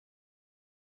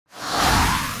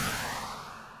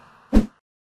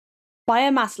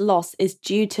Biomass loss is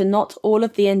due to not all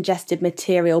of the ingested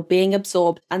material being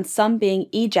absorbed and some being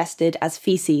egested as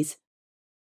feces.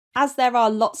 As there are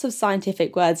lots of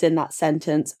scientific words in that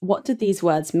sentence, what do these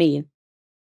words mean?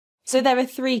 So there are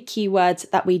three key words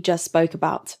that we just spoke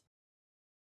about.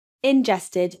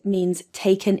 Ingested means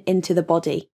taken into the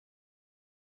body.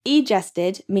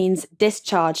 Egested means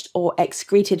discharged or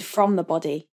excreted from the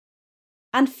body.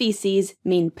 And feces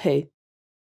mean poo.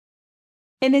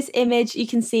 In this image, you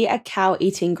can see a cow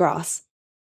eating grass.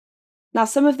 Now,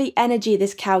 some of the energy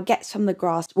this cow gets from the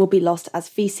grass will be lost as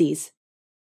feces.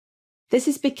 This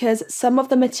is because some of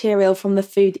the material from the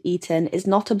food eaten is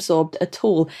not absorbed at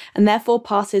all and therefore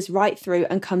passes right through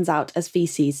and comes out as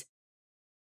feces.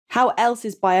 How else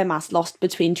is biomass lost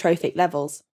between trophic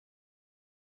levels?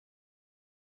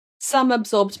 Some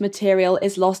absorbed material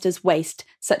is lost as waste,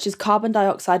 such as carbon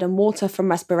dioxide and water from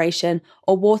respiration,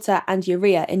 or water and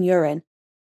urea in urine.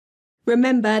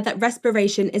 Remember that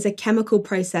respiration is a chemical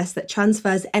process that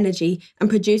transfers energy and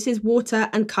produces water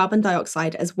and carbon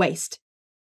dioxide as waste.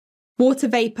 Water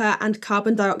vapour and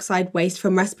carbon dioxide waste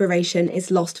from respiration is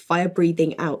lost via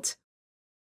breathing out.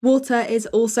 Water is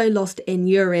also lost in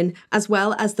urine, as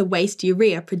well as the waste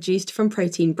urea produced from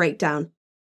protein breakdown.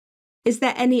 Is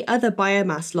there any other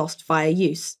biomass lost via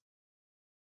use?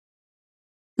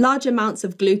 Large amounts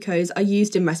of glucose are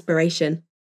used in respiration.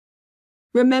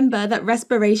 Remember that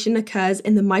respiration occurs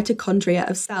in the mitochondria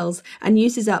of cells and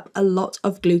uses up a lot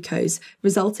of glucose,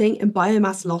 resulting in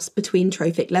biomass loss between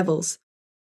trophic levels.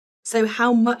 So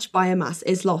how much biomass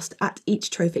is lost at each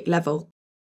trophic level?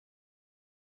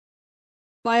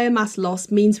 Biomass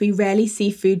loss means we rarely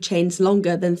see food chains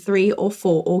longer than 3 or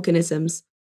 4 organisms.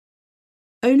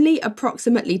 Only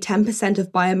approximately 10%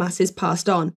 of biomass is passed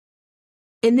on.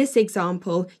 In this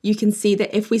example, you can see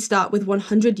that if we start with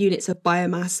 100 units of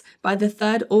biomass, by the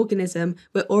third organism,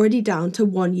 we're already down to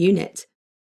 1 unit.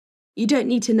 You don't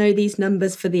need to know these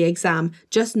numbers for the exam,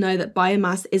 just know that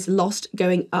biomass is lost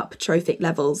going up trophic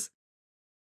levels.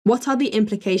 What are the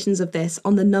implications of this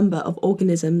on the number of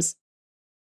organisms?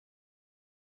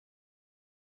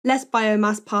 Less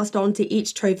biomass passed on to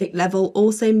each trophic level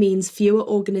also means fewer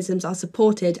organisms are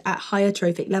supported at higher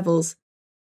trophic levels.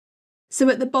 So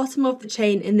at the bottom of the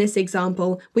chain in this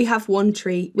example, we have one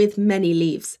tree with many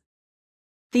leaves.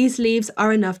 These leaves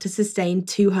are enough to sustain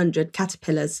 200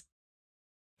 caterpillars.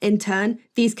 In turn,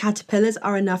 these caterpillars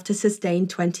are enough to sustain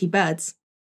 20 birds.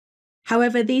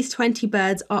 However, these 20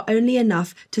 birds are only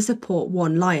enough to support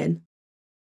 1 lion.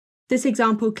 This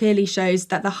example clearly shows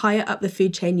that the higher up the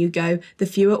food chain you go, the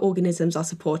fewer organisms are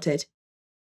supported.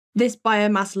 This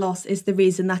biomass loss is the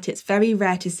reason that it's very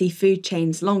rare to see food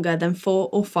chains longer than 4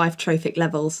 or 5 trophic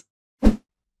levels.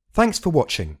 Thanks for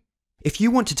watching. If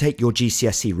you want to take your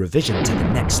GCSE revision to the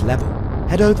next level,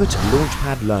 head over to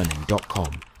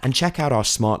launchpadlearning.com and check out our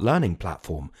smart learning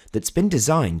platform that's been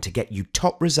designed to get you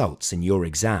top results in your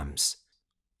exams.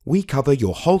 We cover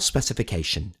your whole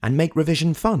specification and make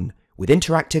revision fun with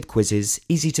interactive quizzes,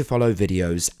 easy to follow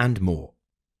videos and more.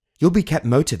 You'll be kept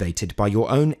motivated by your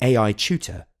own AI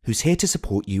tutor who's here to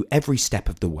support you every step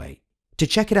of the way. To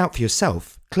check it out for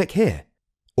yourself, click here.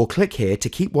 Or click here to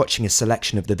keep watching a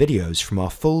selection of the videos from our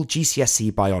full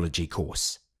GCSE Biology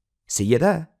course. See you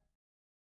there!